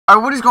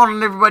Alright, what is going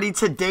on, everybody?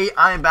 Today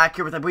I am back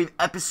here with, I believe,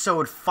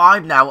 episode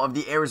 5 now of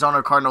the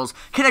Arizona Cardinals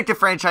Connected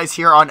franchise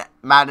here on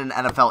Madden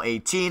NFL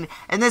 18.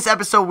 In this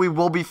episode, we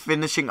will be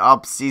finishing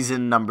up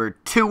season number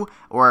 2,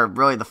 or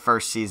really the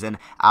first season,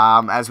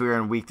 as we are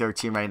in week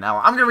 13 right now.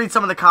 I'm going to read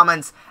some of the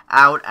comments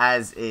out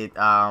as it,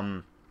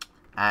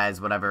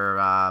 as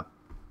whatever,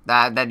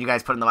 that you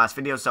guys put in the last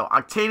video. So,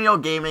 Octanio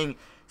Gaming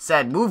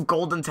said, move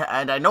Golden to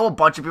end. I know a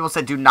bunch of people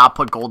said do not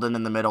put Golden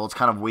in the middle. It's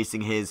kind of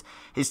wasting his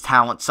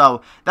talent.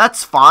 So,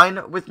 that's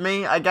fine with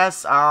me, I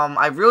guess.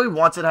 I really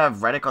wanted to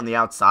have Reddick on the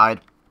outside.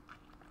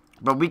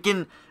 But we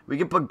can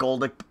put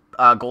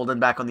Golden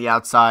back on the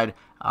outside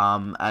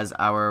as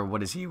our,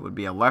 what is he? Would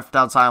be a left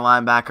outside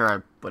linebacker,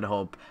 I would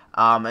hope.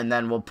 And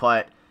then we'll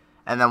put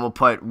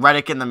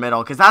Reddick in the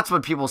middle, because that's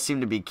what people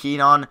seem to be keen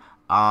on.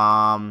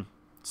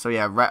 So,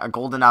 yeah,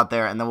 Golden out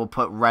there, and then we'll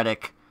put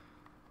Reddick.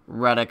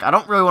 I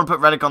don't really want to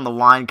put Reddick on the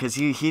line because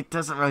he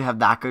doesn't really have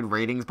that good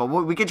ratings. But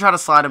we can try to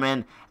slide him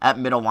in at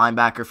middle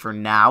linebacker for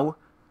now.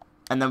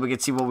 And then we can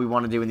see what we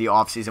want to do in the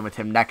offseason with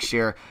him next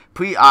year.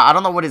 I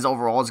don't know what his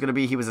overall is going to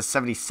be. He was a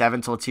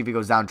 77, so let's see if he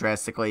goes down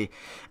drastically.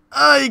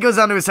 He goes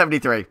down to a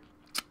 73.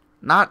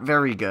 Not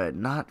very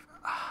good.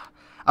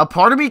 A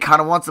part of me kind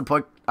of wants to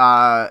put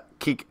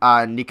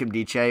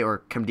Nikomdiche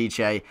or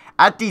Kimdiche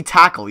at the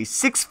tackle. He's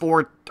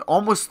 6'4",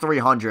 almost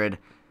 300.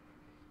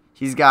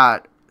 He's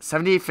got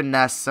 70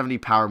 finesse, 70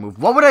 power move.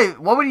 What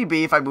would he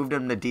be if I moved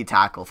him to D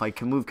tackle? If I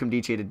can move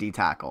Kimdiche to D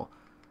tackle?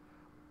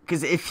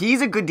 Because if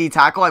he's a good D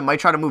tackle, I might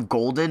try to move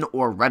Golden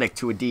or Reddick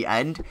to a D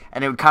end,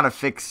 and it would kind of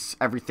fix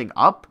everything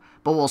up.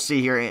 But we'll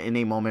see here in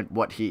a moment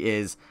what he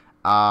is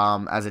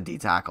as a D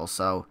tackle.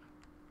 So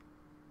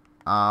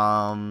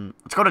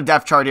let's go to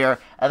depth chart here,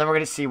 and then we're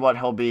gonna see what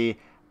he'll be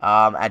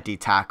at D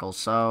tackle.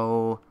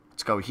 So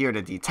let's go here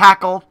to D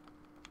tackle.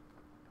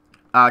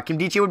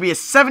 Kimdiche would be a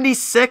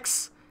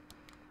 76.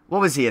 What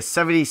was he, a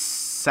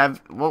 77?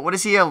 What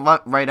is he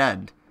at right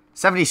end?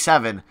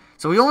 77.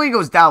 So he only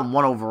goes down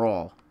 1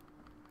 overall.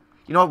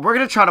 You know what? We're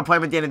going to try to play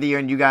him at the end of the year,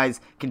 and you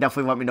guys can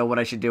definitely let me know what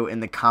I should do in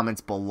the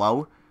comments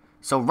below.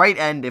 So right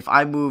end, if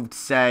I moved,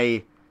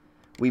 say,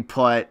 we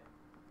put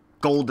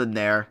Golden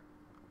there,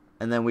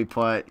 and then we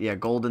put, yeah,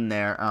 Golden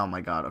there. Oh,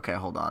 my God. Okay,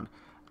 hold on.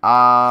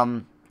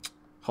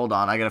 Hold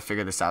on. I got to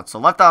figure this out. So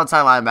left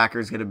outside linebacker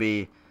is going to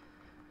be,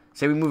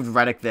 say we moved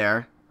Reddick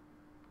there,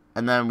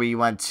 and then we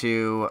went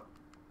to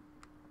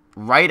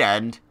right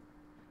end,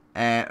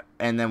 and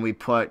then we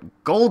put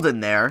Golden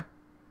there,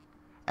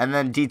 and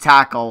then D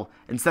tackle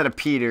instead of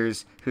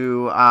Peters,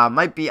 who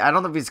might be, I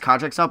don't know if his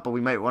contract's up, but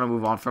we might want to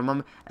move on from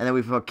him, and then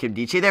we put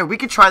Kimdiche there. We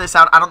could try this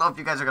out. I don't know if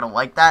you guys are gonna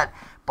like that,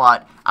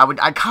 but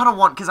I kind of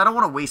want, because I don't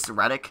want to waste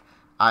Reddick.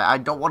 I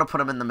don't want to put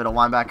him in the middle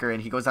linebacker,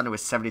 and he goes down to a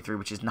 73,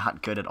 which is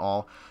not good at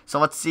all. So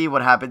let's see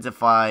what happens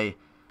if okay,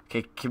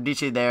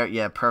 Kimdiche there,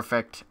 yeah,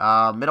 perfect.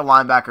 Middle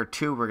linebacker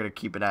 2, we're gonna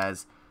keep it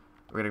as.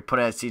 We're going to put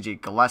it as C.J.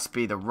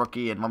 Gillespie, the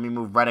rookie, and let me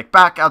move Reddick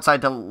back outside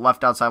to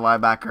left outside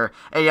linebacker.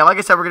 And yeah, like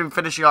I said, we're going to be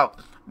finishing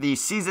up the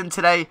season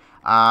today.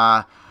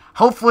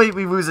 Hopefully,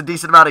 we lose a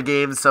decent amount of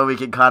games so we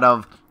can kind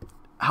of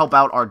help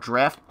out our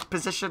draft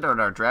position or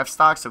our draft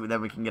stock so then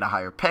we can get a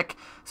higher pick.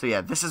 So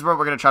yeah, this is what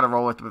we're going to try to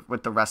roll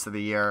with the rest of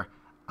the year.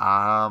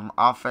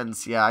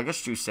 Offense, yeah, I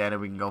guess Drew Sanders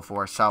we can go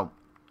for. So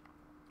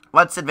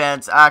let's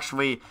advance.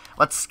 Actually,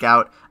 let's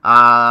scout.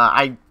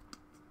 I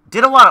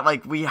did a lot of,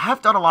 like, we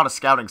have done a lot of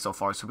scouting so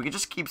far, so we could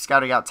just keep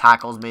scouting out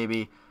tackles,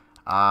 maybe.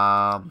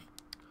 Nothing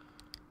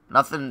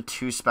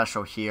too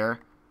special here.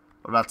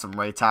 What about some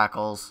right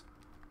tackles?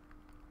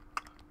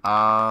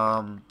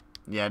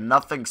 Yeah,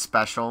 nothing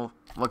special,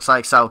 looks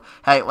like. So,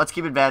 hey, let's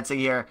keep advancing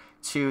here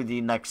to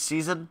the next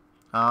season.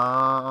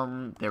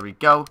 There we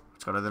go.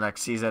 Let's go to the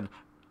next season.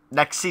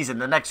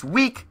 The next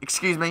week,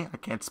 excuse me, I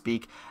can't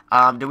speak.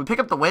 Did we pick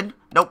up the win?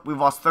 Nope, we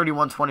lost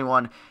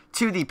 31-21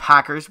 to the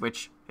Packers,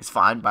 which is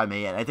fine by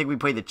me. And I think we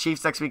play the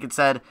Chiefs next week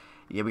instead.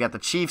 Yeah, we got the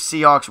Chiefs,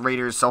 Seahawks,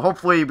 Raiders. So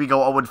hopefully we go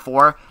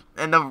 0-4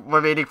 in the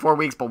remaining 4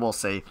 weeks, but we'll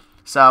see.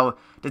 So,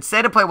 did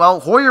Stanton play well?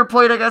 Hoyer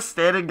played, I guess.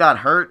 Stanton got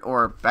hurt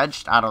or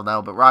benched. I don't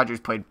know, but Rodgers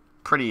played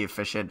pretty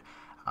efficient.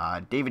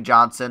 David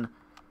Johnson,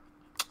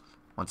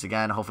 once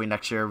again, hopefully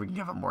next year we can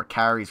give him more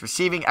carries.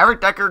 Receiving,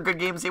 Eric Decker, good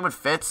game. Same with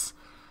Fitz.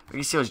 We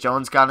can see what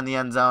Jones got in the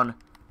end zone.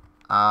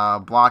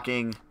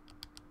 Blocking,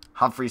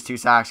 Humphreys 2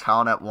 sacks,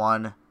 Collin at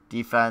 1.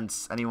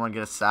 Defense, anyone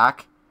get a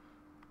sack?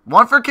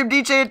 1 for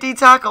Kimdiche at D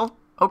tackle.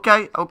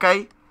 Okay.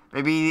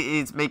 Maybe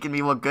it's making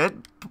me look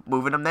good,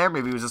 moving him there.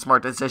 Maybe it was a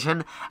smart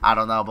decision. I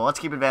don't know, but let's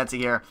keep advancing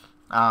here.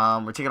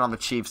 We're taking on the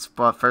Chiefs,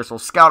 but first we'll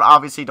scout.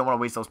 Obviously, don't want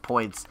to waste those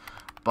points.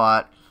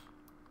 But,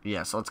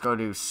 yeah, so let's go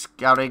to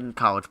scouting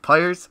college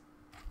players.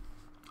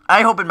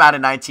 I hope in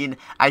Madden 19,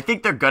 I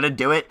think they're going to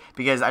do it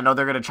because I know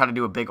they're going to try to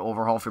do a big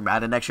overhaul for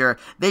Madden next year.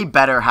 They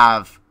better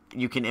have,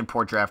 you can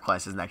import draft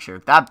classes next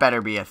year. That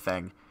better be a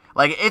thing.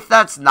 Like, if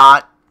that's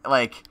not,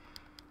 like,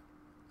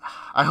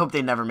 I hope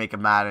they never make a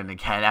Madden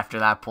again after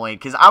that point,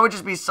 because I would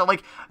just be so,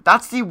 like,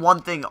 that's the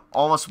one thing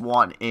all of us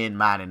want in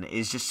Madden,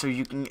 is just so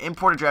you can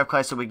import a draft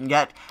class so we can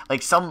get,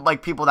 like, some,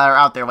 like, people that are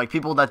out there, like,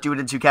 people that do it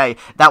in 2K,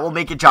 that will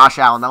make it Josh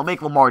Allen, that will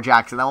make Lamar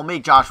Jackson, that will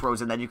make Josh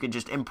Rosen, that you can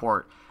just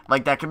import,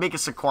 like, that can make a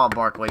Saquon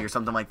Barkley or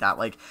something like that.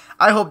 Like,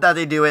 I hope that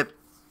they do it,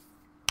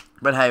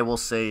 but hey, we'll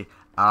see.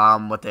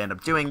 What they end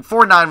up doing.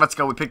 4-9, let's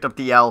go. We picked up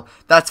the L.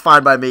 That's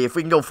fine by me. If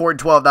we can go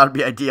 4-12, that would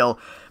be ideal.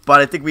 But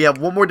I think we have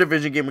one more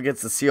division game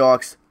against the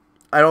Seahawks.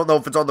 I don't know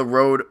if it's on the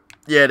road.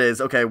 Yeah, it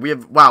is. Okay, we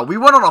have... Wow, we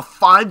went on a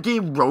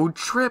 5-game road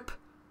trip?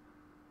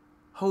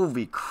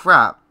 Holy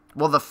crap.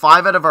 Well, the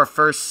 5 out of our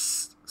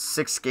first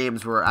 6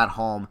 games were at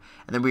home.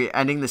 And then we're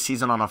ending the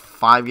season on a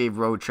 5-game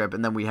road trip.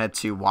 And then we head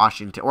to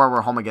Washington. Or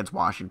we're home against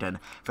Washington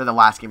for the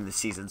last game of the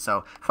season.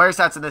 So, player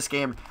stats in this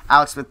game.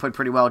 Alex Smith played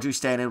pretty well. Drew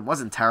Stanton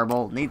wasn't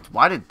terrible.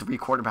 Why did 3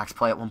 quarterbacks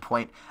play at one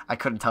point? I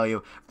couldn't tell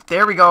you.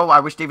 There we go. I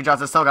wish David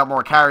Johnson still got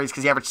more carries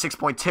because he averaged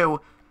 6.2.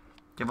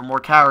 Give him more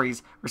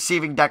carries.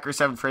 Receiving, Decker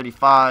 7 for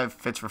 85.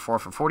 Fitz for 4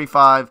 for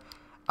 45.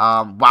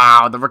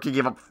 Wow, the rookie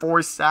gave up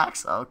 4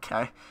 sacks.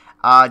 Okay.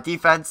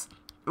 Defense.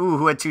 Ooh,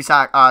 who had 2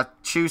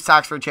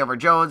 sacks for Chandler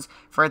Jones.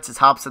 Francis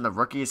Hobson, the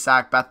rookie, is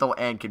sacked. Bethel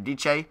and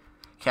Kimdiche.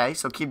 Okay,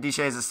 so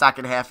Kimdiche is a sack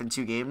and a half in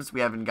 2 games.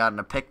 We haven't gotten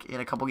a pick in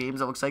a couple games,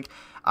 it looks like.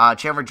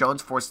 Chandler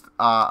Jones forced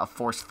a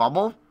forced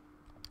fumble.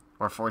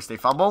 Or forced a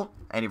fumble.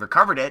 And he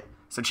recovered it.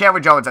 So Chandler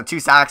Jones had 2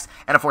 sacks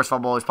and a forced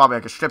fumble. It was probably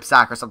like a strip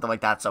sack or something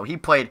like that. So he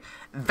played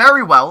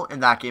very well in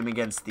that game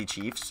against the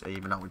Chiefs,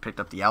 even though we picked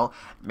up the L,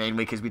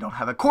 mainly because we don't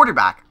have a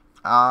quarterback.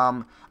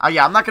 Yeah,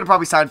 I'm not going to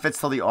probably sign Fitz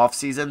till the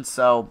offseason,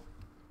 so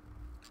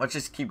let's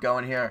just keep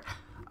going here.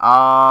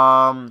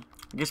 I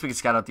guess we can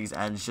scout out these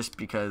ends just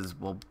because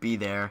we'll be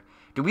there.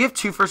 Do we have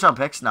 2 first-round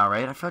picks now,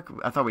 right? I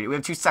thought we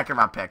have 2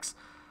 second-round picks.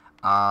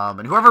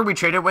 And whoever we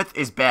traded with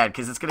is bad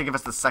because it's going to give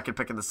us the second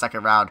pick in the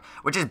second round,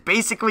 which is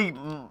basically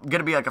going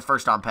to be like a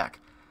first-round pick.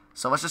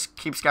 So let's just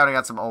keep scouting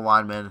out some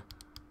O-linemen.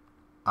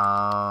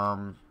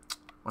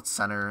 What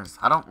centers?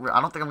 I don't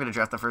think I'm going to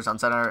draft the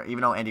first-round center,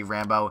 even though Andy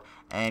Rambo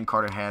and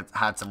Carter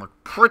Hanson look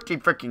pretty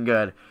freaking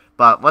good.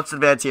 But let's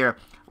advance here.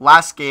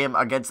 Last game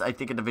against, I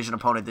think, a division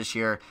opponent this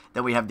year.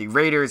 Then we have the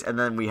Raiders, and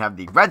then we have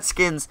the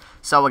Redskins.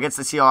 So against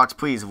the Seahawks,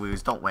 please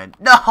lose. Don't win.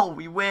 No,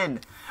 we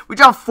win. We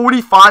dropped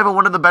 45 on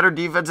one of the better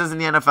defenses in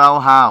the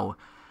NFL. How?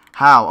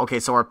 How?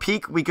 Okay, so our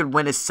peak we could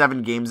win is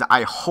 7 games.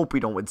 I hope we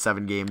don't win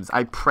 7 games.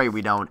 I pray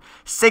we don't.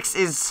 6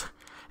 is,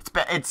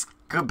 it's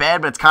good,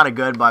 bad, but it's kind of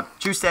good. But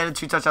 2 standing,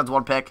 2 touchdowns,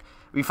 1 pick.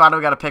 We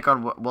finally got a pick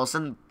on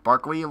Wilson.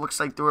 Barkley, it looks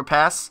like, threw a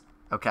pass.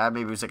 Okay,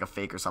 maybe it was like a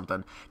fake or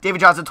something.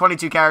 David Johnson,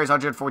 22 carries,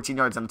 114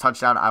 yards, and a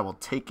touchdown. I will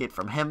take it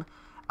from him.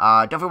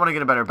 Definitely want to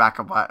get a better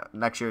backup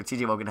next year.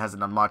 TJ Logan hasn't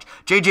done much.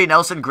 J.J.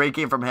 Nelson, great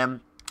game from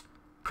him.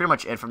 Pretty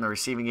much it from the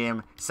receiving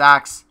game.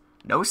 Sacks.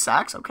 No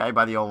sacks, okay,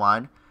 by the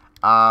O-line.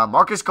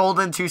 Marcus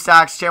Golden, 2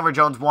 sacks. Chandler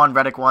Jones, 1.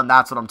 Reddick, 1.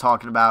 That's what I'm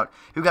talking about.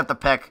 Who got the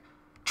pick?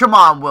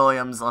 Tramon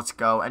Williams, let's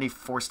go. Any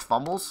forced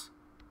fumbles?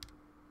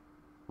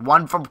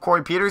 1 from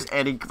Corey Peters,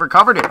 and he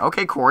recovered it.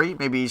 Okay, Corey.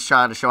 Maybe he's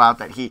trying to show out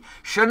that he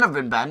shouldn't have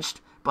been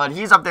benched, but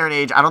he's up there in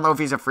age. I don't know if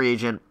he's a free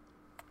agent.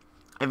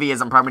 If he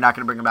is, I'm probably not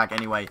going to bring him back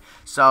anyway.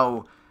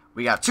 So,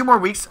 we got 2 more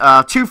weeks. 2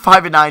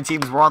 5-9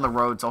 teams. We're on the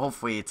road, so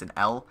hopefully it's an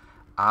L.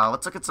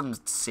 Let's look at some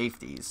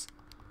safeties.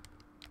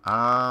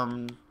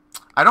 I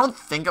don't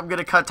think I'm going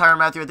to cut Tyrann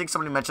Mathieu. I think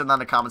somebody mentioned that in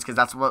the comments because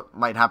that's what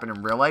might happen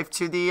in real life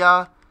to the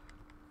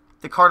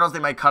Cardinals. They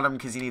might cut him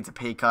because he needs a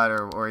pay cut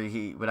or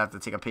he would have to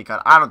take a pay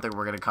cut. I don't think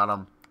we're going to cut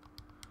him.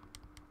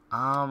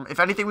 If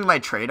anything, we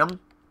might trade him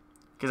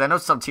because I know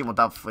some team will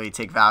definitely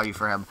take value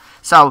for him.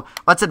 So,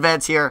 let's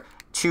advance here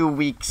to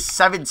week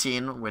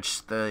 17,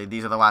 which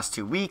these are the last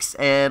 2 weeks,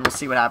 and we'll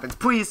see what happens.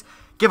 Please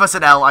give us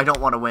an L. I don't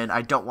want to win.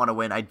 I don't want to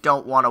win. I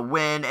don't want to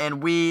win,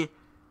 and we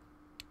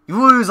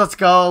lose. Let's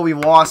go. We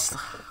lost.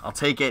 I'll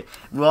take it.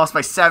 We lost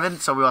by 7,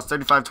 so we lost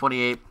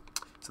 35-28.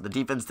 So the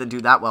defense didn't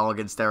do that well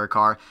against Derek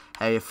Carr.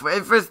 Hey, if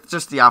it's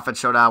just the offense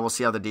showdown, we'll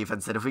see how the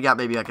defense did. If we got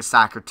maybe like a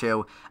sack or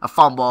 2, a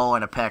fumble,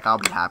 and a pick, I'll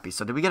be happy.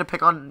 So did we get a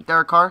pick on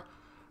Derek Carr?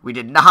 We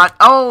did not.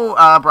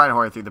 Oh, Brian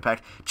Hoyer threw the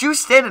pick. Drew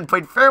Stanton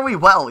played fairly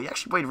well. He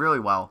actually played really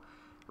well.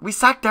 We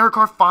sacked Derek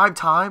Carr 5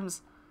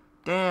 times.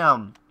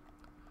 Damn.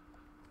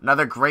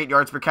 Another great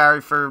yards per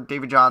carry for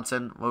David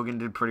Johnson. Logan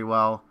did pretty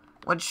well.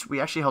 Lynch, we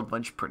actually held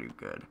Lynch pretty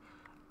good.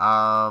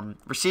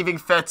 Receiving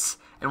Fitz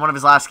in one of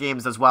his last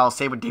games as well.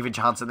 Same with David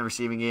Johnson in the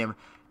receiving game.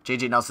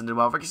 J.J. Nelson did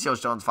well. Ricky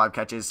Seals-Jones, 5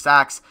 catches.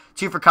 Sacks,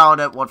 2 for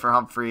Collinet, 1 for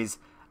Humphreys.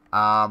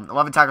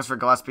 11 tackles for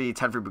Gillespie,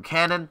 10 for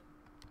Buchanan.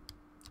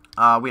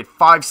 We had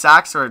 5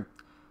 sacks, or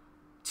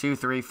 2,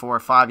 3, 4,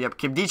 5. Yep,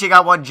 Kimdiche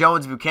got 1,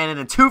 Jones, Buchanan,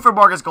 and 2 for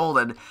Marcus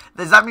Golden.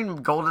 Does that mean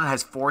Golden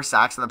has 4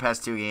 sacks in the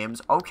past 2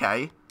 games?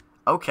 Okay.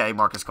 Okay,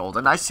 Marcus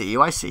Golden. I see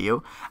you. I see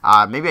you.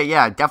 Maybe,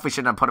 yeah, I definitely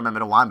shouldn't have put him in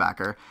middle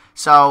linebacker.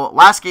 So,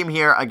 last game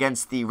here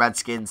against the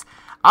Redskins.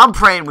 I'm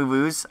praying we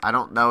lose. I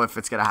don't know if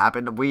it's going to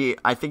happen.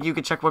 I think you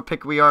can check what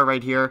pick we are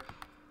right here.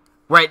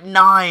 We're at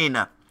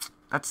 9.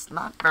 That's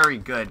not very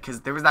good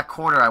because there was that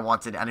corner I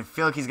wanted, and I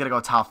feel like he's going to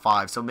go top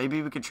 5. So,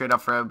 maybe we could trade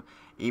up for him.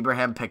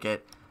 Ibrahim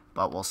Pickett.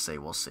 But we'll see,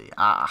 we'll see.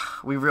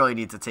 We really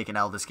need to take an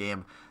L this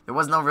game. There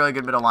was no really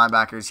good middle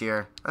linebackers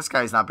here. This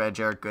guy's not bad,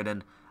 Jarrett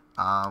Gooden.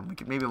 We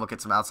could maybe look at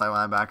some outside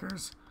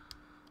linebackers.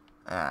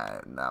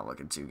 Not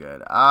looking too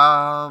good.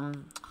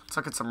 Let's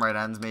look at some right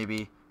ends,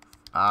 maybe.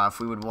 If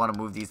we would want to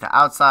move these to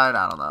outside,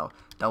 I don't know.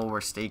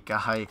 Delaware State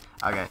guy.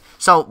 Okay,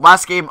 so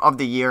last game of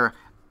the year,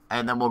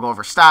 and then we'll go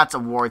over stats,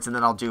 awards, and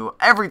then I'll do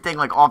everything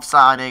like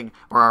off-signing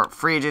or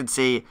free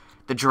agency,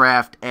 the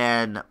draft,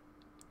 and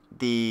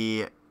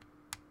the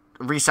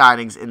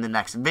re-signings in the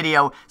next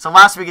video. So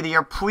last week of the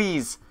year,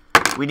 please,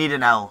 we need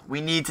an L.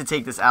 We need to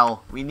take this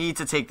L. We need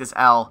to take this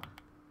L.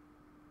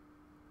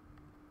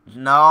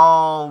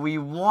 No, we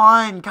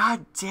won.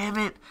 God damn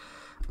it.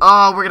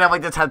 Oh, we're going to have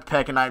like the 10th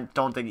pick, and I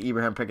don't think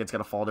Ibrahim Pickett's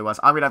going to fall to us.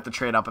 I'm going to have to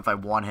trade up if I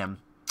want him.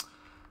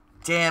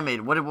 Damn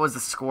it. What was the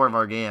score of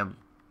our game?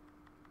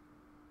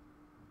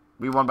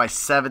 We won by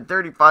 7,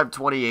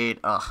 35-28.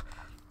 Ugh.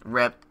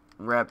 Rip.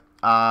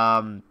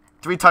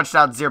 3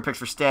 touchdowns, 0 picks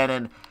for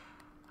Stanton.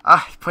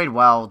 He played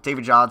well.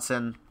 David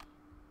Johnson,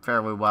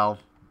 fairly well.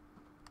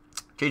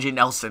 J.J.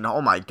 Nelson,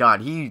 oh my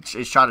god. He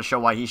is trying to show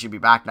why he should be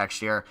back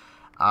next year.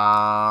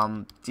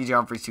 DJ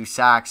Humphries, 2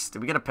 sacks.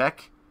 Did we get a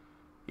pick?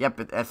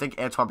 Yep, I think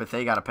Antoine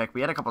Bethea got a pick.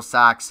 We had a couple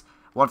sacks.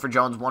 1 for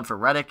Jones, 1 for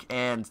Reddick,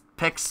 and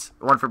picks,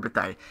 1 for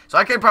Bethea. So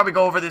I could probably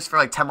go over this for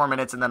like 10 more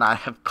minutes, and then I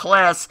have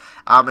class.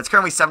 It's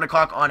currently 7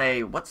 o'clock on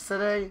a, what's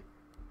today?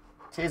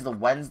 Today's the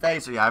Wednesday,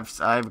 so yeah,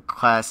 I have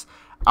class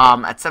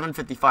at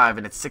 7:55,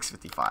 and it's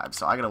 6:55.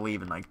 So I got to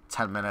leave in like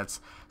 10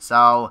 minutes.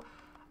 So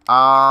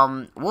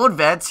we'll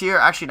advance here.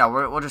 Actually, no,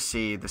 we'll just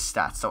see the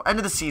stats. So end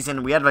of the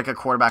season, we had like a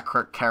quarterback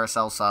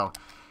carousel, so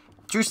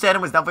Drew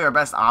Stanton was definitely our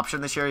best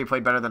option this year. He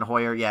played better than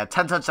Hoyer. Yeah,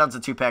 10 touchdowns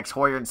and 2 picks.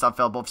 Hoyer and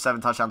Sudfeld, both 7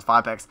 touchdowns,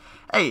 5 picks.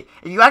 Hey,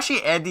 if you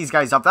actually add these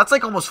guys up, that's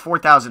like almost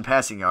 4,000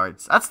 passing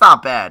yards. That's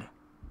not bad.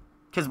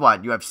 Because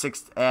what? You have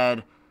 6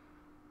 add.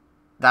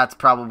 That's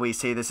probably,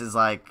 say this is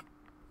like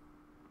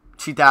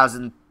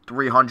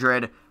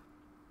 2,300.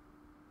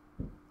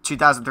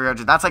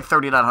 2,300. That's like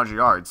 3,900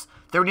 yards.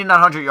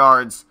 3,900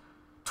 yards,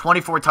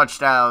 24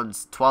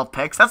 touchdowns, 12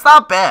 picks. That's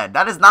not bad.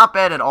 That is not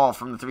bad at all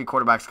from the 3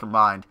 quarterbacks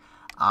combined.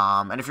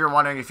 And if you're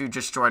wondering if you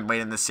just joined late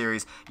in this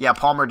series, yeah,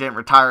 Palmer didn't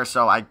retire,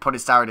 so I put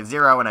his salary to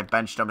 0, and I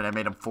benched him, and I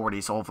made him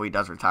 40, so hopefully he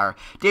does retire.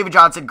 David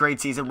Johnson,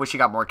 great season. Wish he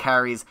got more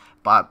carries,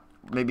 but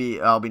maybe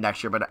it'll be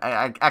next year, but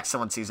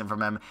excellent season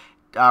from him.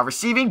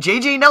 Receiving,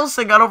 J.J.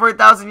 Nelson got over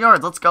 1,000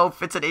 yards. Let's go.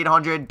 Fitz at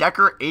 800.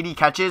 Decker, 80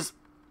 catches.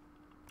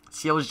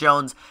 Seals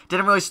Jones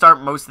didn't really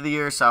start most of the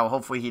year, so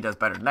hopefully he does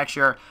better next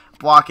year.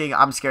 Blocking,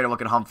 I'm scared of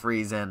looking at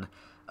Humphries, and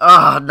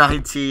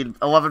 19.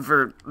 11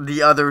 for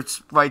the other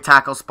right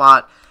tackle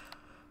spot.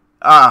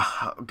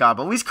 God, but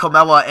at least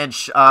Comella and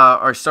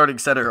our starting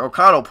center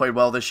O'Connell played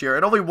well this year,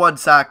 and only 1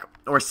 sack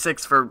or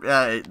 6 for,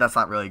 that's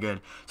not really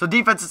good. So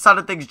defensive side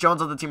of things, Jones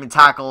led the team in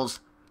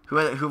tackles. Who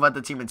led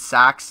the team in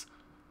sacks?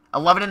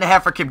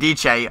 11.5 for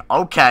Kimdiche.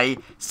 Okay.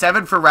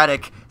 7 for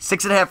Reddick.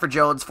 6.5 for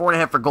Jones.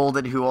 4.5 for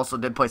Golden, who also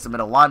did play some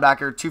middle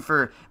linebacker. 2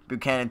 for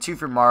Buchanan. 2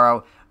 for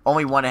Morrow.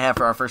 Only 1.5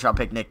 for our first round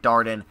pick, Nick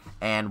Darden.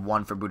 And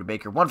 1 for Buda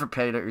Baker. 1 for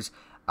Peters.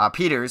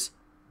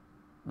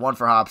 1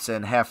 for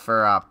Hobson. Half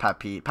for Pat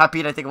Pete. Pat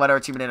Pete, I think, led our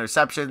team in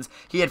interceptions.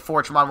 He had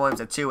 4. Tramon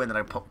Williams at 2. And then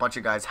a bunch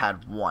of guys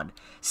had 1.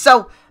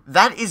 So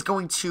that is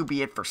going to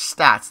be it for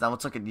stats. Now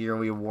let's look at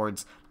yearly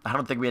awards. I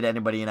don't think we had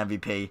anybody in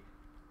MVP.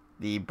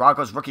 The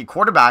Broncos rookie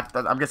quarterback,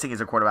 I'm guessing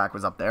he's a quarterback,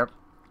 was up there.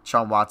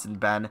 Sean Watson,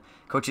 Ben.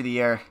 Coach of the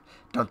year,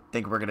 don't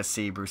think we're going to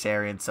see Bruce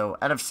Arians. So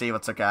NFC,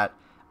 let's look at.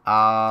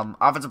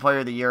 Offensive player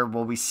of the year,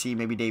 will we see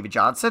maybe David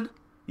Johnson?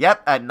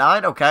 Yep, at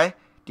 9, okay.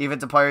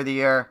 Defensive player of the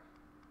year,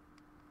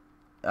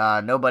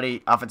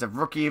 nobody. Offensive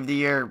rookie of the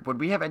year, would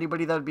we have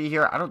anybody that would be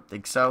here? I don't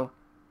think so.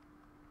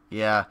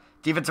 Yeah.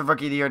 Defensive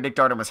rookie of the year, Nick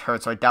Darden was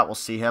hurt, so I doubt we'll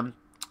see him.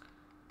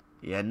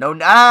 Yeah, no,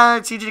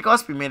 CJ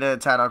Gillespie made it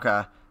at 10,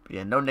 okay. But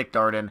yeah, no Nick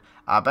Darden.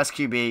 Best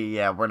QB,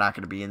 yeah, we're not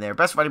going to be in there.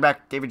 Best running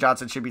back, David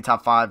Johnson should be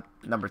top 5.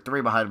 Number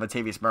 3 behind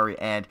Latavius Murray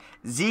and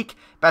Zeke.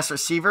 Best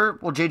receiver,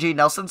 will J.J.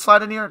 Nelson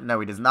slide in here? No,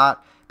 he does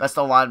not. Best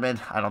O-lineman,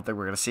 I don't think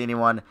we're going to see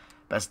anyone.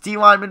 Best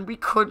D-lineman, we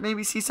could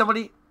maybe see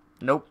somebody.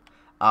 Nope.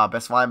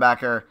 Best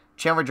linebacker,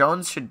 Chandler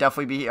Jones should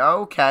definitely be here.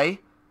 Okay.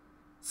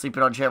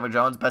 Sleeping on Chandler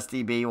Jones. Best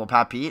DB, well,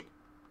 Pat Pete.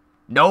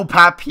 No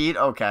Pat Pete,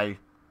 okay.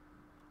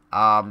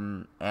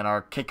 And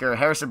our kicker,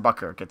 Harrison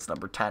Bucker, gets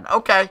number 10.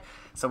 Okay.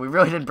 So we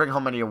really didn't bring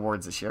home any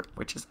awards this year,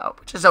 which is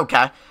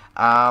okay.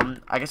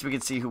 I guess we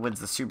can see who wins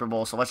the Super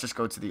Bowl. So let's just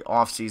go to the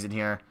off season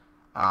here.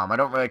 I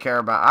don't really care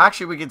about.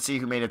 Actually, we can see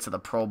who made it to the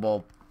Pro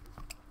Bowl.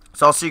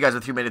 So I'll see you guys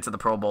with who made it to the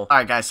Pro Bowl. All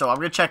right, guys. So I'm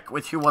gonna check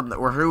with who won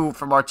or who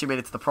from our team made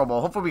it to the Pro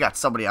Bowl. Hopefully we got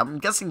somebody. I'm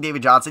guessing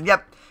David Johnson.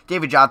 Yep,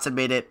 David Johnson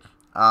made it.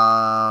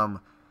 I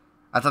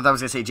thought that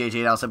was gonna say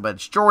J.J. Nelson, but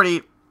it's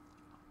Jordy.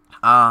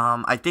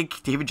 I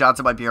think David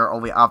Johnson might be our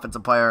only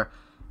offensive player.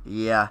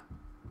 Yeah.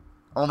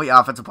 Only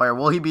offensive player.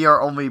 Will he be our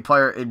only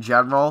player in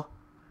general?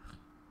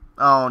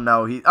 Oh,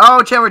 no.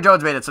 Chandler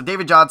Jones made it. So,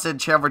 David Johnson,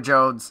 Chandler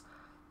Jones,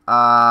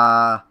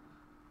 and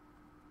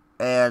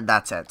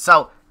that's it.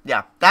 So,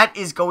 yeah, that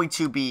is going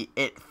to be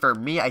it for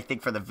me, I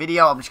think, for the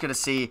video. I'm just going to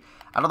see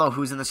I don't know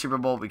who's in the Super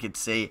Bowl. We could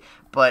see.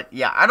 But,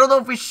 yeah, I don't know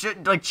if we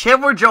should... Like,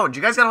 Chandler Jones.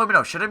 You guys got to let me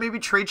know. Should I maybe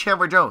trade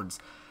Chandler Jones?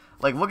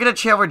 Like, looking at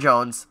Chandler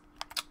Jones,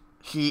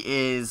 he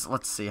is...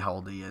 Let's see how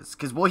old he is.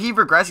 Because will he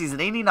regress? He's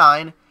an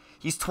 89.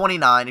 He's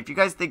 29. If you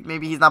guys think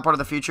maybe he's not part of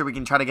the future, we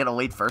can try to get a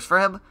late first for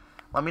him.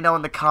 Let me know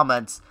in the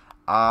comments.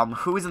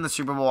 Who is in the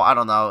Super Bowl? I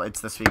don't know.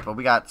 It's this week, but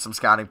we got some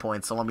scouting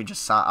points. So let me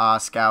just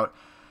scout.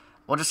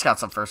 We'll just scout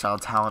some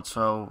first-round talent.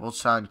 So we'll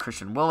sign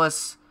Christian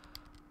Willis.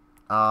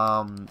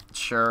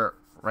 Sure.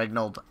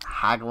 Reginald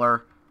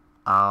Hagler.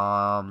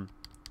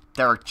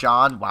 Derek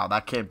John. Wow,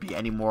 that can't be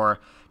any more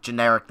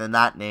generic than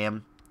that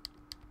name.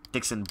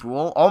 Dixon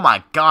Buell. Oh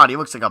my god, he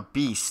looks like a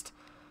beast.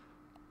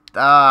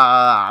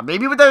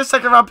 Maybe with their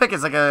second-round pick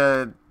is like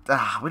a...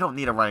 we don't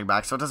need a running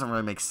back, so it doesn't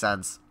really make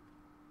sense.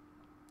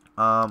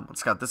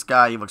 Let's scout this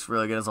guy. He looks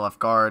really good as a left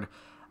guard.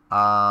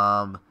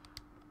 That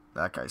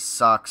guy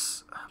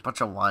sucks. A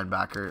bunch of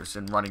linebackers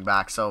and running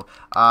back. So,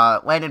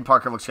 Landon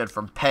Parker looks good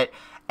from Pitt.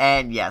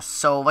 And, yes,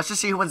 so let's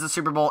just see who wins the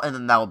Super Bowl, and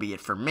then that will be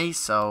it for me.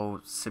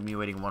 So,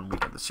 simulating 1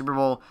 week of the Super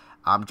Bowl.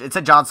 It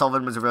said John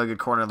Sullivan was a really good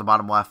corner in the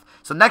bottom left.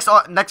 So,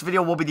 next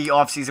video will be the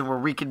offseason where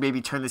we can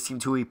maybe turn this team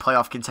to a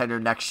playoff contender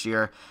next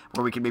year,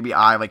 where we can maybe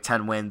eye, like,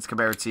 10 wins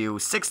compared to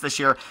 6 this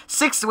year.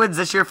 6 wins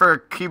this year for a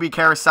QB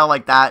carousel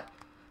like that.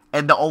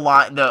 And the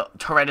O-line, the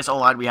horrendous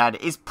O-line we had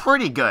is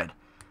pretty good.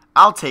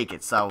 I'll take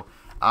it. So,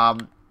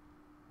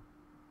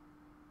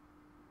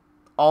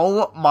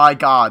 oh my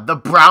god. The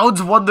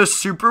Browns won the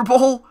Super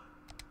Bowl?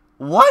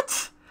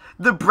 What?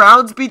 The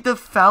Browns beat the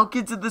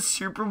Falcons in the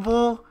Super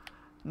Bowl?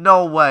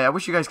 No way. I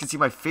wish you guys could see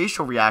my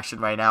facial reaction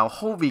right now.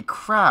 Holy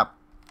crap.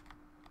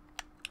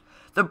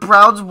 The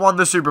Browns won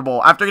the Super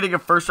Bowl after getting a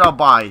first-round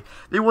bye.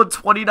 They won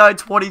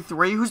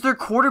 29-23. Who's their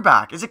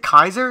quarterback? Is it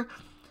Kaiser?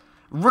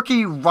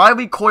 Rookie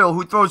Riley Coyle,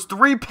 who throws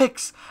 3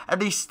 picks,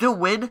 and they still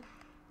win.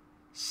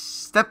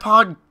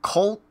 Stepan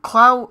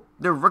Colclough,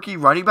 their rookie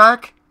running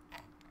back.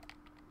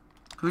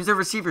 Who's their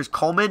receivers?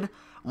 Coleman,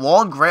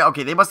 Long, Gray.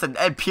 Okay, they must have,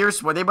 and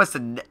Pierce, well, they must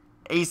have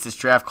aced this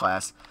draft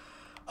class.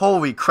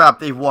 Holy crap,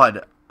 they won.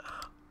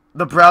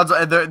 The Browns,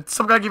 and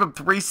some guy gave them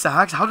 3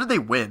 sacks. How did they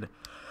win?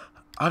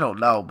 I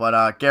don't know,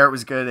 but Garrett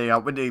was good. They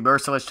got Whitney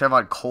Merciless,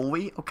 Trevon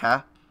Coley.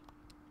 Okay.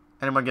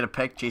 Anyone get a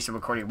pick? Jason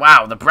McCourty.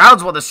 Wow, the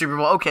Browns won the Super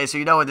Bowl. Okay, so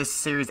you know in this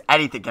series,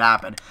 anything can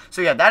happen. So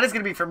yeah, that is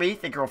going to be for me.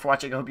 Thank you all for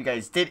watching. I hope you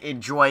guys did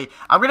enjoy.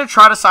 I'm going to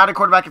try to sign a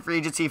quarterback in free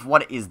agency if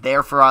one is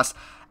there for us.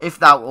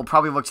 If not, we'll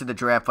probably look to the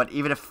draft. But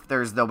even if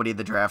there's nobody in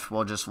the draft,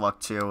 we'll just look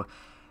to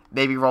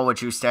maybe roll with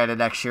Drew Stanton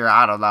next year.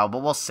 I don't know,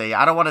 but we'll see.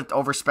 I don't want to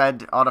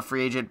overspend on a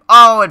free agent.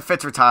 Oh, and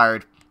Fitz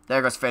retired.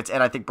 There goes Fitz,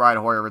 and I think Brian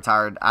Hoyer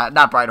retired.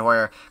 Not Brian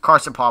Hoyer,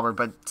 Carson Palmer,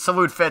 but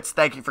salute Fitz.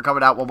 Thank you for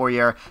coming out one more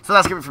year. So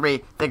that's going to be for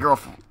me. Thank you all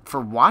for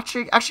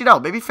watching. Actually, no,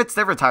 maybe Fitz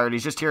never retired.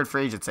 He's just here in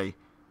free agency.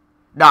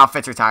 No,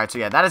 Fitz retired. So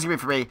yeah, that is going to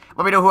be for me.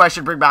 Let me know who I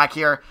should bring back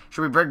here.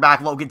 Should we bring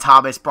back Logan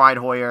Thomas, Brian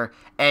Hoyer,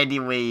 Andy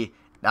Lee,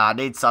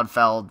 Nate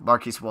Sudfeld,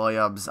 Marquise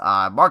Williams,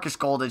 Marcus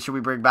Golden? Should we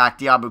bring back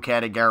Deion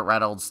Buchanan, Garrett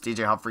Reynolds,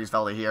 DJ Humphries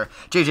fella here,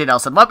 JJ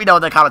Nelson? Let me know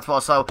in the comments below.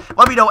 So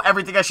let me know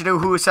everything I should do.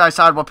 Who should I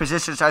sign? What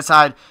position should I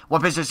sign?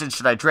 What position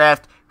should I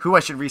draft? Who I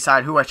should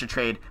re-sign? Who I should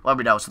trade? Let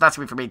me know. So that's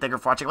going to be for me. Thank you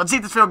for watching. Let's see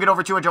if this video get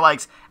over 200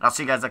 likes, and I'll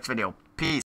see you guys next video. Peace.